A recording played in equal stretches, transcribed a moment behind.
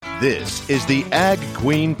This is the Ag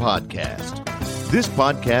Queen Podcast. This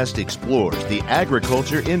podcast explores the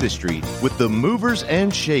agriculture industry with the movers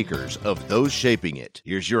and shakers of those shaping it.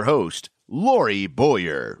 Here's your host, Lorrie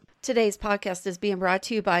Boyer. Today's podcast is being brought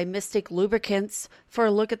to you by Mystic Lubricants. For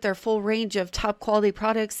a look at their full range of top quality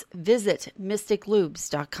products, visit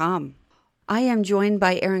mysticlubes.com. I am joined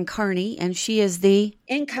by Erin Karney, and she is the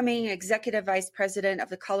incoming Executive Vice President of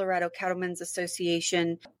the Colorado Cattlemen's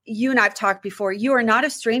Association. You and I have talked before. You are not a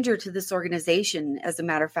stranger to this organization, as a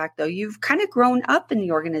matter of fact, though. You've kind of grown up in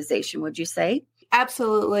the organization, would you say?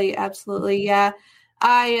 Absolutely. Yeah.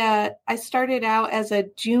 I started out as a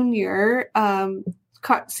junior.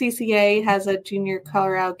 CCA has a junior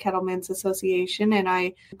Colorado Cattlemen's Association, and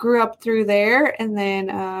I grew up through there, and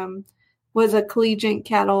then was a collegiate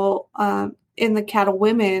cattle in the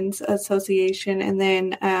Cattlewomen's Association, and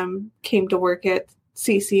then came to work at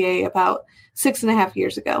CCA about 6.5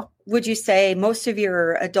 years ago. Would you say most of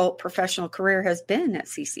your adult professional career has been at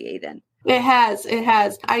CCA then? It has.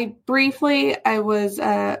 I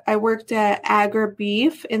worked at Agri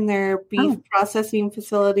Beef in their beef processing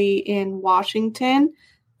facility in Washington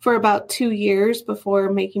for about 2 years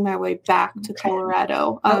before making my way back to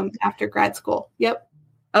Colorado after grad school. Yep.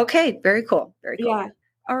 Okay. Very cool. Yeah.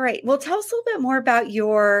 All right. Well, tell us a little bit more about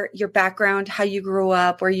your background, how you grew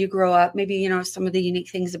up, where you grew up, maybe, some of the unique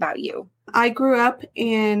things about you. I grew up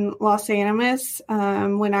in Los Animas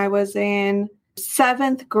when I was in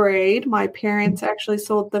 7th grade. My parents actually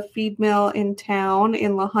sold the feed mill in town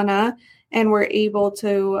in La Junta and were able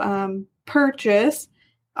to purchase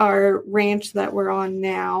our ranch that we're on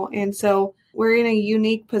now. And so we're in a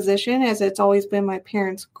unique position, as it's always been my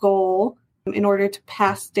parents' goal in order to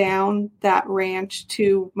pass down that ranch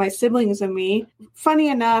to my siblings and me. Funny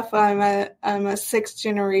enough, I'm a 6th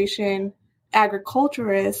generation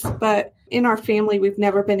agriculturist, but in our family, we've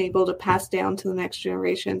never been able to pass down to the next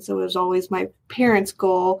generation. So it was always my parents'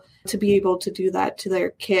 goal to be able to do that to their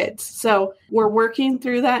kids. So we're working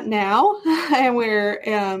through that now, and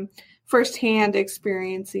we're firsthand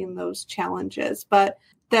experiencing those challenges. But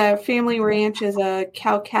the family ranch is a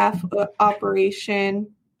cow-calf operation,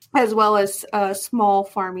 as well as a small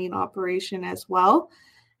farming operation as well.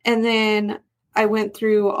 And then I went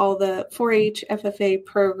through all the 4-H FFA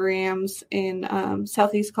programs in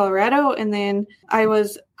Southeast Colorado. And then I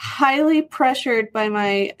was highly pressured by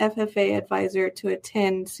my FFA advisor to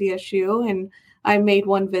attend CSU. And I made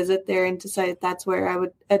one visit there and decided that's where I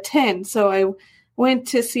would attend. So I went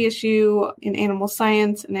to CSU in animal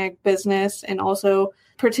science and ag business, and also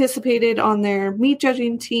participated on their meat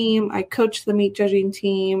judging team. I coached the meat judging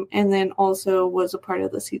team, and then also was a part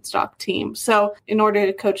of the seed stock team. So in order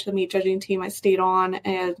to coach the meat judging team, I stayed on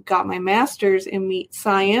and got my master's in meat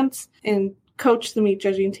science and coached the meat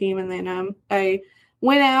judging team. And then I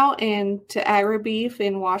went out and to Agri Beef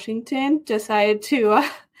in Washington, decided to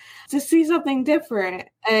see something different.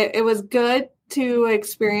 It was good to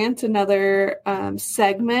experience another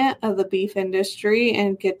segment of the beef industry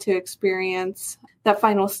and get to experience that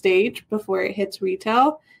final stage before it hits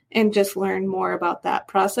retail and just learn more about that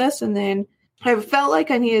process. And then I felt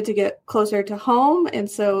like I needed to get closer to home. And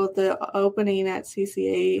so the opening at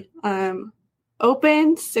CCA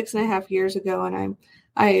opened 6.5 years ago, and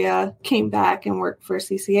I came back and worked for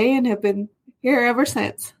CCA and have been here ever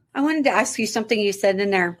since. I wanted to ask you something you said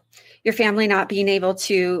in there, your family not being able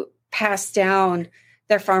to pass down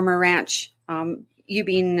their farmer ranch, you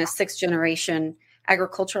being a 6th generation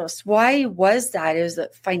agriculturalist. Why was that? Is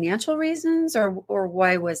it financial reasons or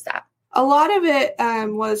why was that? A lot of it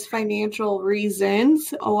was financial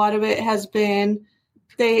reasons. A lot of it has been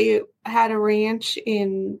they had a ranch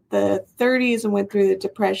in the 30s and went through the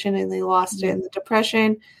Depression, and they lost it in the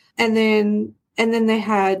Depression. And then they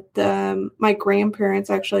had my grandparents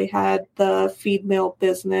actually had the feed mill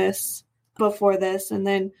business before this, and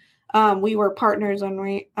then we were partners on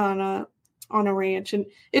a ranch, and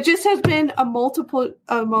it just has been a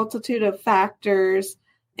multitude of factors.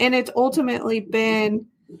 And it's ultimately been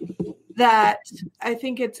that I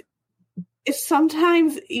think it's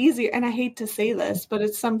sometimes easier, and I hate to say this, but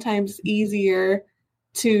it's sometimes easier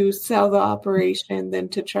to sell the operation than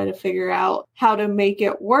to try to figure out how to make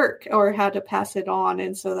it work or how to pass it on.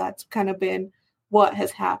 And so that's kind of been what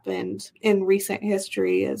has happened in recent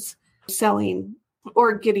history, is selling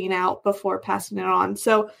or getting out before passing it on.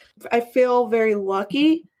 So I feel very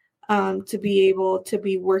lucky to be able to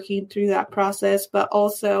be working through that process, but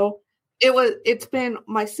also it's been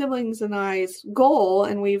my siblings and I's goal,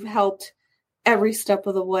 and we've helped every step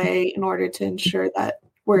of the way in order to ensure that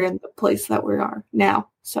we're in the place that we are now.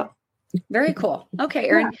 So very cool. Okay,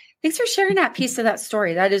 Erin, thanks for sharing that piece of that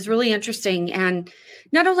story. That is really interesting. And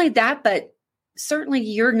not only that, but certainly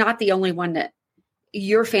you're not the only one that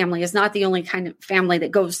your family is not the only kind of family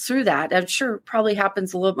that goes through that. I'm sure it probably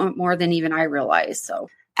happens a little bit more than even I realize. So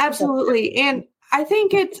absolutely. And I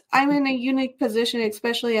think I'm in a unique position,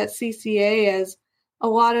 especially at CCA, as a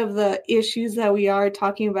lot of the issues that we are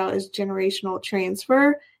talking about is generational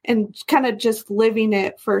transfer and kind of just living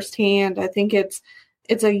it firsthand. I think it's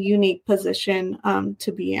a unique position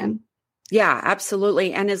to be in. Yeah,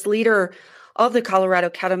 absolutely. And as leader of the Colorado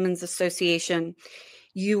Cattlemen's Association,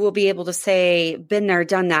 you will be able to say, been there,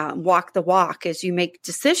 done that, and walk the walk as you make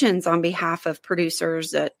decisions on behalf of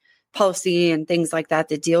producers at policy and things like that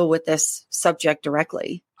deal with this subject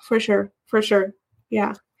directly. For sure.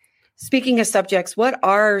 Yeah. Speaking of subjects, what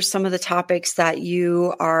are some of the topics that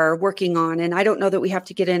you are working on? And I don't know that we have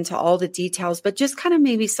to get into all the details, but just kind of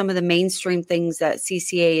maybe some of the mainstream things that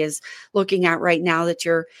CCA is looking at right now that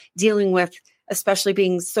you're dealing with, especially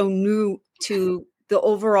being so new to the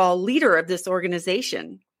overall leader of this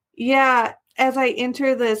organization. Yeah. As I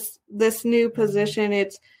enter this new position,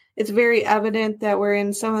 it's very evident that we're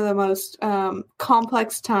in some of the most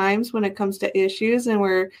complex times when it comes to issues.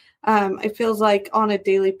 And it feels like on a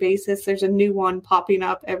daily basis, there's a new one popping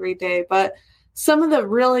up every day. But some of the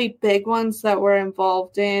really big ones that we're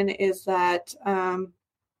involved in is that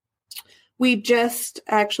we just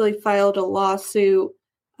actually filed a lawsuit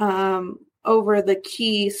over the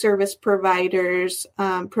key service providers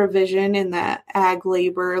provision in the ag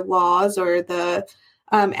labor laws, or the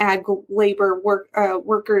ag labor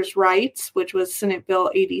workers' rights, which was Senate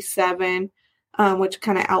Bill 87, which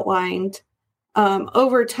kind of outlined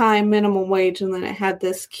overtime, minimum wage, and then it had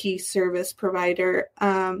this key service provider.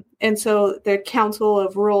 And so the Council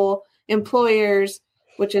of Rural Employers,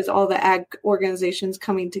 which is all the ag organizations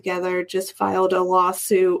coming together, just filed a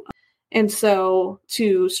lawsuit. And so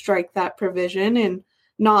to strike that provision and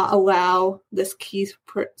not allow this key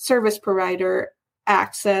service provider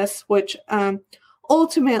access, which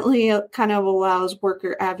ultimately kind of allows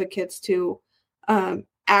worker advocates to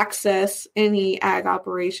access any ag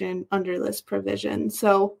operation under this provision.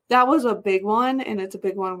 So that was a big one, and it's a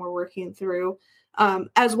big one we're working through,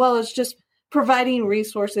 as well as just providing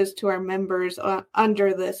resources to our members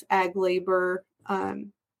under this ag labor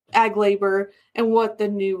and what the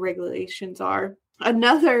new regulations are.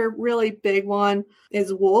 Another really big one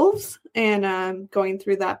is wolves, and going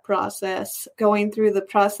through the process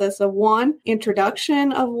of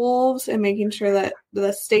introduction of wolves and making sure that the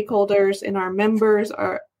stakeholders and our members,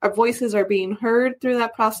 our voices are being heard through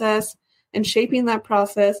that process and shaping that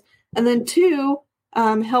process. And then 2,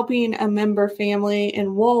 helping a member family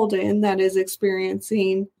in Walden that is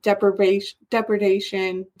experiencing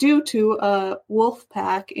depredation due to a wolf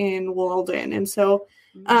pack in Walden. And so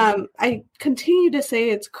I continue to say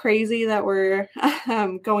it's crazy that we're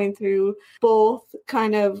going through both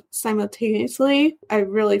kind of simultaneously. I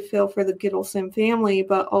really feel for the Gittleson family,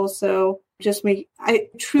 but also I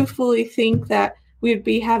truthfully think that we'd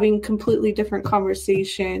be having completely different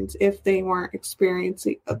conversations if they weren't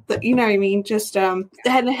experiencing, you know what I mean? Just and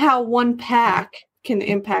how one pack can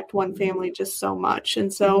impact one family just so much.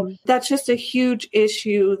 And so that's just a huge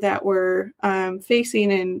issue that we're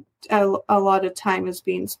facing, and a lot of time is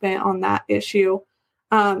being spent on that issue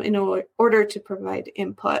in order to provide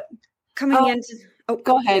input.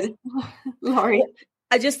 Go ahead, Lorrie.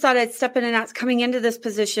 I just thought I'd step in and ask, coming into this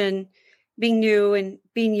position, being new and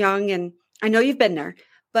being young, and I know you've been there,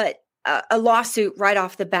 but a lawsuit right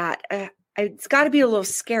off the bat, it's got to be a little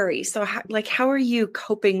scary. So how are you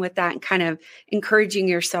coping with that and kind of encouraging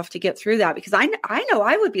yourself to get through that? Because I know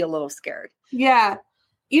I would be a little scared. Yeah.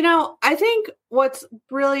 I think what's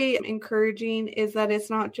really encouraging is that it's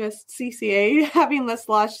not just CCA having this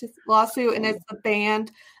lawsuit, and it's the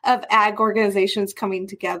band of ag organizations coming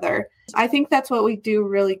together. I think that's what we do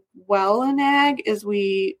really well in ag, is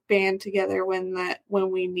we band together when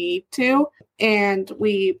we need to, and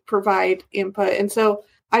we provide input. And so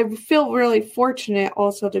I feel really fortunate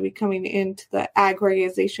also to be coming into the ag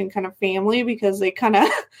organization kind of family, because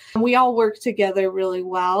we all work together really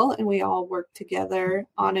well, and we all work together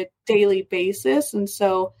on a daily basis. And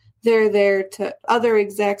so they're there other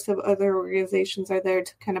execs of other organizations are there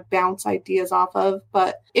to kind of bounce ideas off of.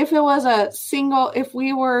 But if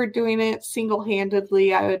we were doing it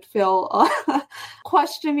single-handedly, I would feel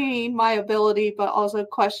questioning my ability, but also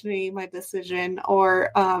questioning my decision,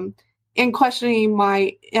 or and questioning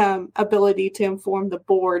my ability to inform the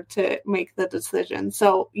board to make the decision.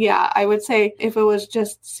 So yeah, I would say if it was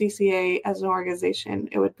just CCA as an organization,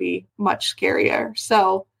 it would be much scarier.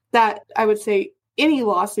 So that, I would say, any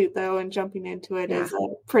lawsuit though, and jumping into it is a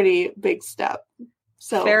pretty big step.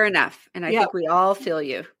 So fair enough. And I think we all feel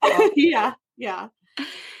you. Yeah.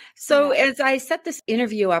 So as I set this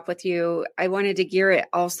interview up with you, I wanted to gear it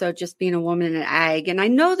also just being a woman in ag. And I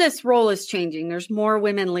know this role is changing. There's more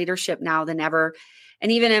women leadership now than ever.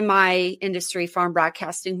 And even in my industry, farm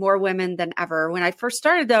broadcasting, more women than ever. When I first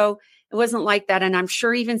started, though, it wasn't like that. And I'm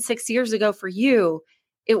sure even 6 years ago for you,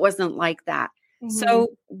 it wasn't like that. Mm-hmm. So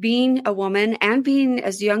being a woman and being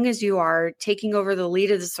as young as you are, taking over the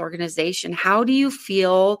lead of this organization, how do you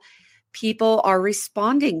feel people are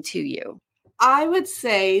responding to you? I would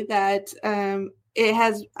say that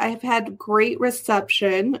I've had great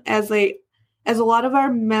reception as a lot of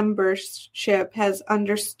our membership has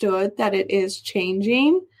understood that it is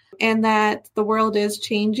changing and that the world is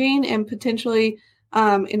changing, and potentially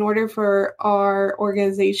in order for our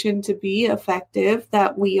organization to be effective,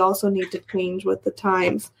 that we also need to change with the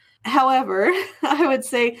times. However, I would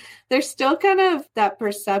say there's still kind of that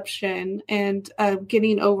perception and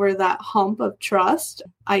getting over that hump of trust.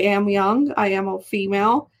 I am young, I am a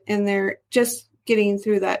female, and they're just getting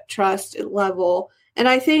through that trust level. And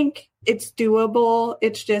I think it's doable.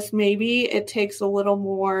 It's just maybe it takes a little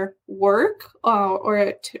more work or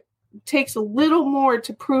it takes a little more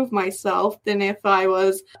to prove myself than if I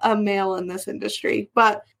was a male in this industry.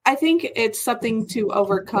 But I think it's something to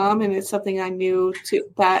overcome, and it's something I knew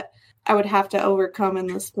that I would have to overcome in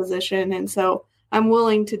this position. And so I'm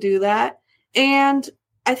willing to do that. And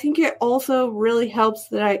I think it also really helps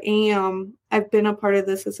that I've been a part of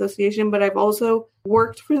this association, but I've also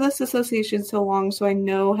worked for this association so long, so I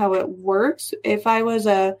know how it works. If I was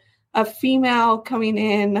a female coming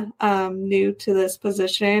in new to this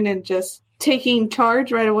position and just taking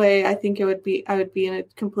charge right away, I think I would be in a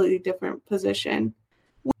completely different position.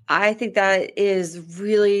 I think that is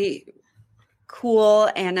really cool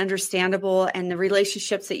and understandable, and the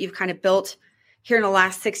relationships that you've kind of built here in the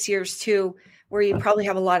last 6 years too, where you probably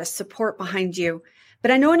have a lot of support behind you.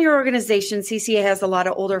 But I know in your organization, CCA has a lot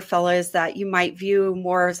of older fellas that you might view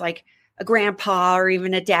more as like a grandpa or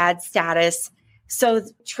even a dad status. So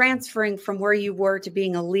transferring from where you were to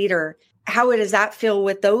being a leader, how does that feel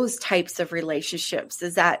with those types of relationships?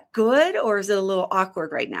 Is that good, or is it a little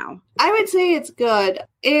awkward right now? I would say it's good.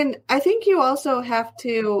 And I think you also have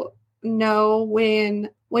to know when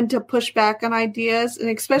to push back on ideas,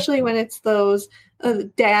 and especially when it's those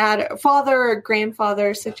father or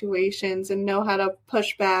grandfather situations, and know how to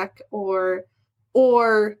push back or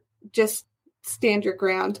just stand your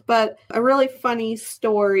ground. But a really funny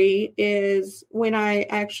story is when I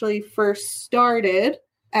actually first started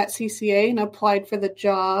at CCA and applied for the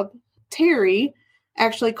job, Terry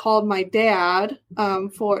actually called my dad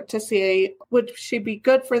to say, would she be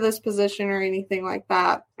good for this position or anything like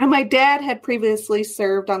that. And my dad had previously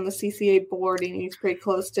served on the CCA board, and he's pretty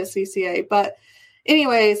close to CCA. But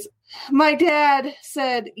anyways, my dad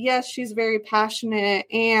said, yes, she's very passionate.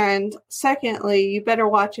 And secondly, you better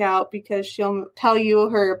watch out, because she'll tell you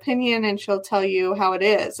her opinion and she'll tell you how it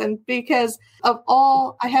is. And because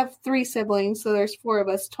I have 3 siblings, so there's 4 of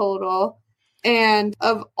us total. And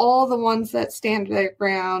of all the ones that stand their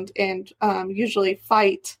ground and usually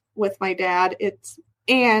fight with my dad,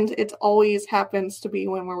 it always happens to be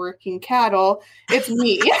when we're working cattle, it's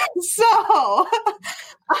me. So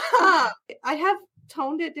I have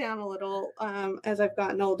toned it down a little as I've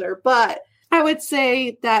gotten older, but I would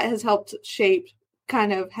say that has helped shape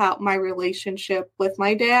kind of how my relationship with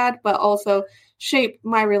my dad, but also shape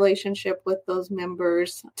my relationship with those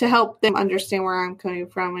members to help them understand where I'm coming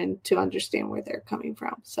from and to understand where they're coming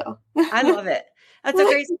from. So I love it. That's a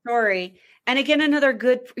great story. And again,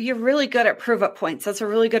 you're really good at prove-up points. That's a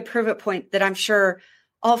really good prove-up point that I'm sure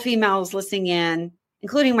all females listening in,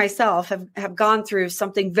 including myself, have gone through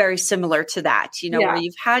something very similar to that, where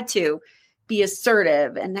you've had to be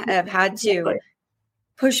assertive and have had to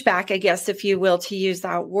push back, I guess, if you will, to use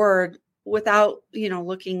that word, without,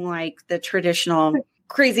 looking like the traditional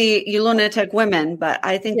crazy lunatic women. But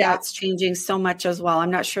I think that's changing so much as well.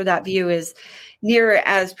 I'm not sure that view is near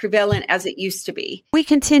as prevalent as it used to be. We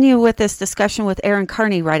continue with this discussion with Erin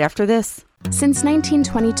Karney right after this. Since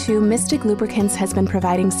 1922, Mystic Lubricants has been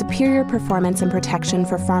providing superior performance and protection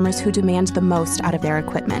for farmers who demand the most out of their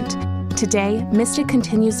equipment. Today, Mystic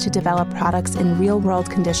continues to develop products in real-world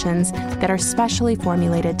conditions that are specially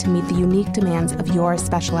formulated to meet the unique demands of your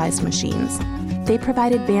specialized machines. They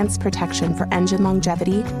provide advanced protection for engine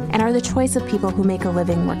longevity and are the choice of people who make a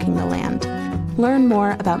living working the land. Learn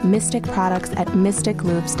more about Mystic products at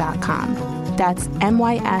mysticlubes.com. That's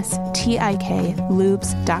MYSTIK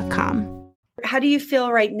lubes.com. How do you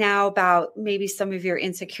feel right now about maybe some of your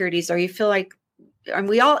insecurities? Or you feel like,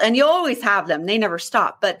 and you always have them, they never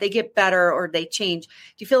stop, but they get better or they change. Do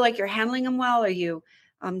you feel like you're handling them well? Are you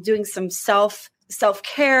doing some self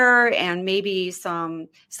self-care and maybe some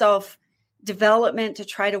self-development to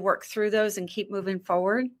try to work through those and keep moving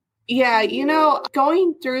forward? Yeah,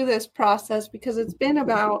 going through this process, because it's been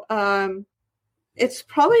about it's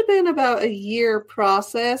probably been about a year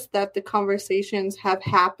process that the conversations have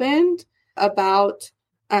happened about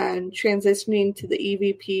transitioning to the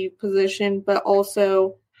EVP position, but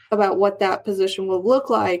also about what that position will look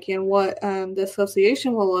like and what the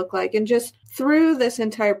association will look like. And just through this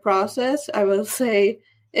entire process, I will say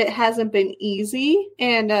it hasn't been easy.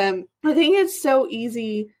 And I think it's so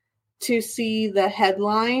easy to see the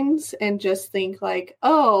headlines and just think like,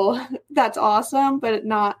 oh, that's awesome, but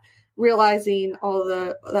not realizing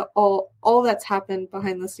all that's happened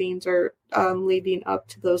behind the scenes or leading up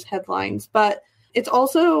to those headlines. But it's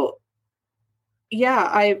also,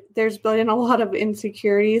 there's been a lot of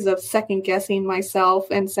insecurities of second guessing myself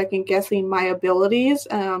and second guessing my abilities.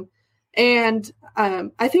 And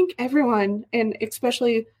I think everyone, and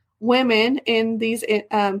especially women in these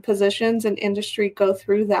positions and industry, go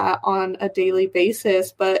through that on a daily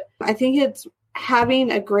basis. But I think it's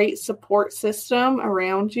having a great support system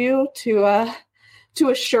around you to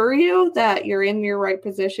assure you that you're in your right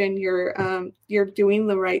position, you're doing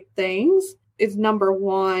the right things is number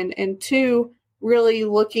one. And two, really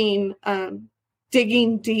looking,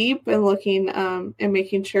 digging deep and looking and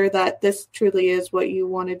making sure that this truly is what you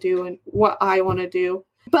want to do and what I want to do.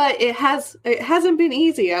 But it hasn't been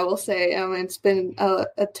easy, I will say. It's been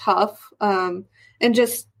a tough, and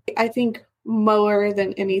just, I think more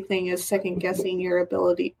than anything is second guessing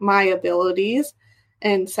my abilities,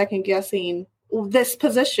 and second guessing this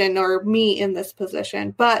position or me in this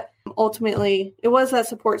position. But ultimately, it was that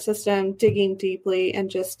support system, digging deeply and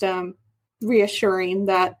just reassuring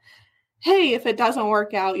that, hey, if it doesn't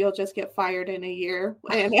work out, you'll just get fired in a year.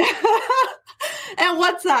 And and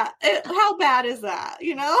what's that? How bad is that?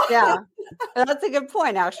 Yeah, that's a good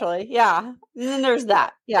point, actually. Yeah. And then there's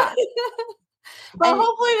that. Yeah. But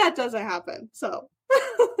hopefully that doesn't happen. So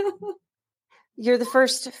you're the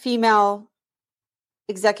first female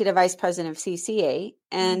executive vice president of CCA.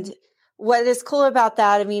 And what is cool about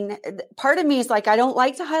that, I mean, part of me is like, I don't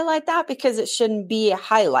like to highlight that because it shouldn't be a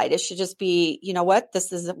highlight. It should just be, you know what,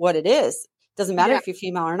 this is what it is. Doesn't matter if you're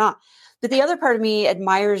female or not. But the other part of me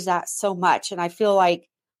admires that so much. And I feel like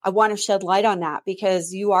I want to shed light on that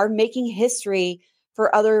because you are making history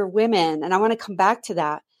for other women. And I want to come back to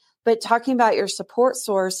that. But talking about your support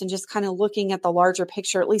source and just kind of looking at the larger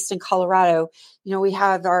picture, at least in Colorado, we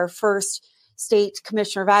have our first state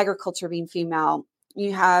commissioner of agriculture being female.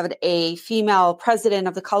 You have a female president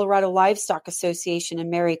of the Colorado Livestock Association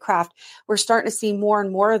and Mary Kraft. We're starting to see more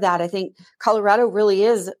and more of that. I think Colorado really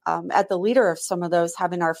is at the leader of some of those,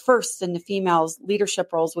 having our first in the females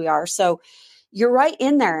leadership roles we are. So you're right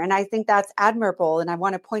in there. And I think that's admirable. And I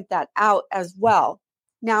want to point that out as well.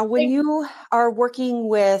 Now, when you are working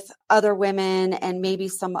with other women and maybe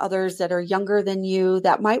some others that are younger than you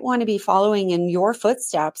that might want to be following in your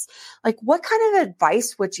footsteps, like what kind of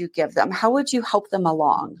advice would you give them? How would you help them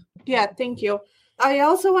along? Yeah, thank you. I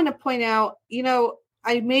also want to point out,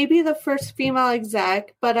 I may be the first female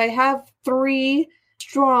exec, but I have 3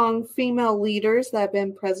 strong female leaders that have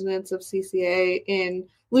been presidents of CCA in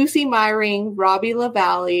Lucy Myring, Robbie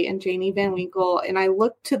LaValle, and Janie Van Winkle. And I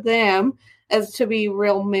look to them as to be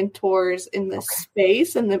real mentors in this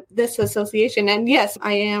space and this association. And yes,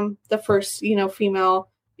 I am the first, female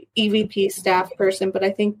EVP staff person, but I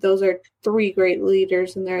think those are 3 great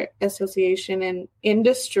leaders in their association and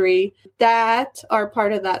industry that are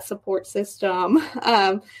part of that support system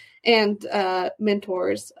and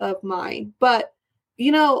mentors of mine. But,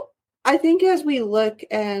 I think as we look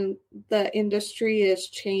and the industry is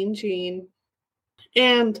changing,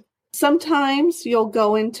 and sometimes you'll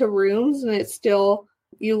go into rooms and it's still,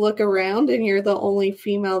 you look around and you're the only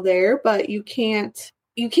female there, but you can't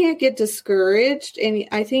get discouraged. And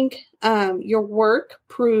I think your work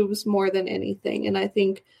proves more than anything. And I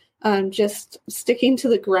think just sticking to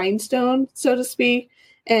the grindstone, so to speak,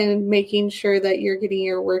 and making sure that you're getting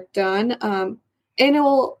your work done, and it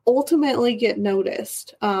will ultimately get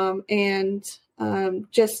noticed. And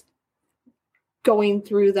just going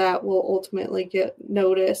through that will ultimately get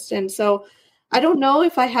noticed. And so I don't know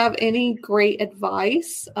if I have any great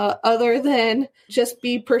advice other than just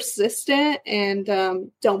be persistent and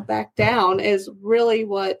don't back down is really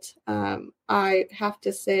what I have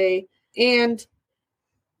to say. And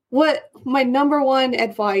what my number one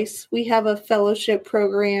advice, we have a fellowship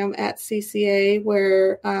program at CCA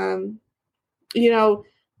where,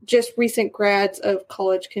 just recent grads of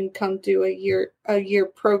college can come do a year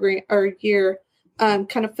program or a year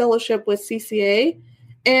kind of fellowship with CCA.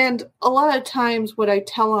 And a lot of times what I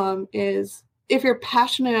tell them is if you're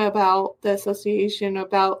passionate about the association,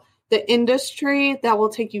 about the industry, that will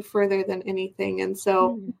take you further than anything. And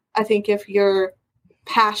so I think if you're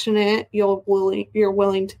passionate, you're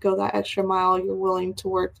willing to go that extra mile. You're willing to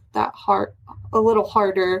work that hard, a little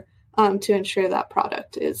harder, to ensure that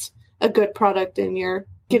product is a good product and you're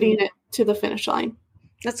getting it to the finish line.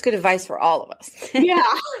 That's good advice for all of us. Yeah,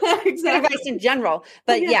 exactly. Good advice in general,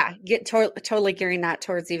 but get totally gearing that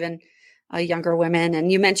towards even younger women.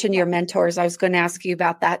 And you mentioned your mentors. I was going to ask you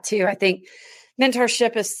about that too. I think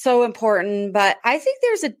mentorship is so important, but I think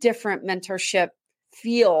there's a different mentorship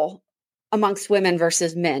feel amongst women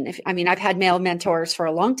versus men. I've had male mentors for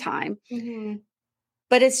a long time,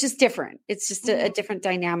 but it's just different. It's just a different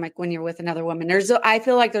dynamic when you're with another woman. I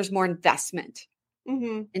feel like there's more investment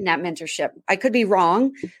in that mentorship. I could be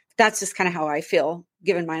wrong. That's just kind of how I feel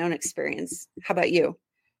given my own experience. How about you?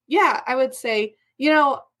 Yeah, I would say,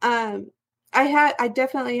 I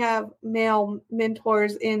definitely have male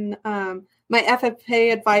mentors in my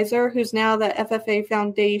FFA advisor, who's now the FFA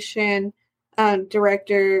Foundation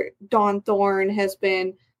director, Dawn Thorne, has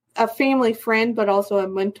been a family friend, but also a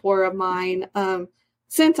mentor of mine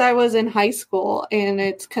since I was in high school, and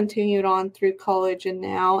it's continued on through college and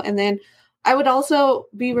now. And then I would also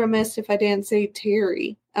be remiss if I didn't say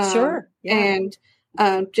Terry. Sure. Yeah. And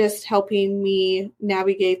just helping me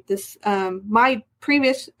navigate this, my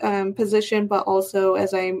previous position, but also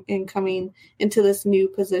as I'm coming into this new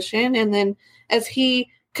position. And then as he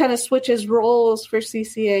kind of switches roles for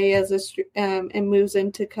CCA and moves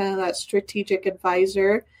into kind of that strategic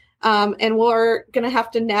advisor. And we're going to have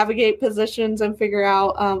to navigate positions and figure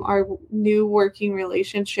out our new working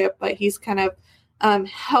relationship. But he's kind of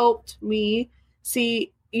helped me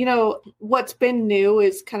see, what's been new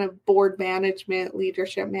is kind of board management,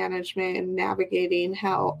 leadership management, and navigating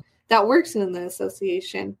how that works in the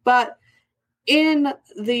association. But in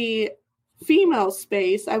the female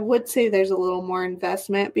space, I would say there's a little more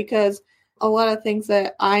investment, because a lot of things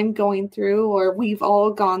that I'm going through, or we've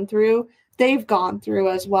all gone through, they've gone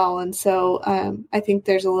through as well. And so I think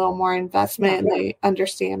there's a little more investment, and they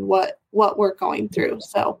understand what we're going through.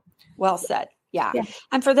 So well said. Yeah.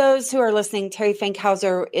 And for those who are listening, Terry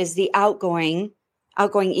Fankhauser is the outgoing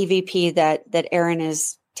EVP that Erin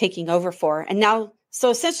is taking over for. And now, so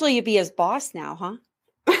essentially you'd be his boss now, huh?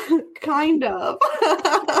 Kind of.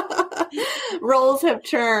 Roles have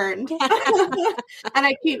churned. And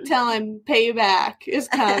I keep telling payback is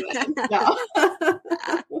coming. No.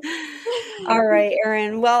 All right,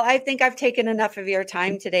 Erin. Well, I think I've taken enough of your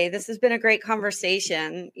time today. This has been a great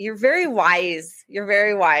conversation. You're very wise.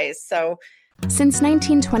 So since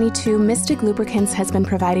 1922, Mystic Lubricants has been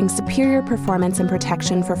providing superior performance and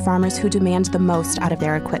protection for farmers who demand the most out of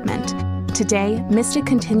their equipment. Today, Mystic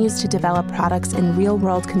continues to develop products in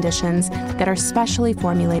real-world conditions that are specially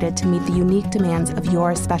formulated to meet the unique demands of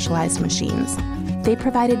your specialized machines. They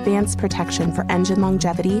provide advanced protection for engine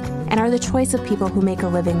longevity and are the choice of people who make a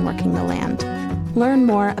living working the land. Learn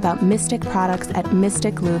more about Mystic products at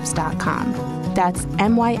mysticlubes.com. That's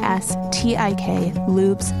MYSTIK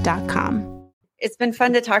lubes.com. It's been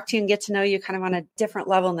fun to talk to you and get to know you kind of on a different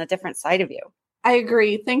level and a different side of you. I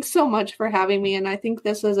agree. Thanks so much for having me. And I think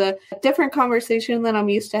this is a different conversation than I'm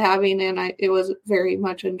used to having. And it was very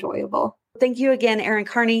much enjoyable. Thank you again, Erin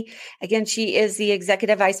Karney. Again, she is the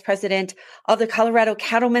Executive Vice President of the Colorado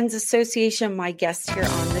Cattlemen's Association, my guest here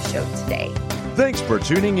on the show today. Thanks for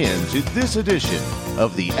tuning in to this edition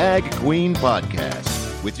of the Ag Queen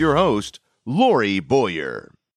Podcast with your host, Lorrie Boyer.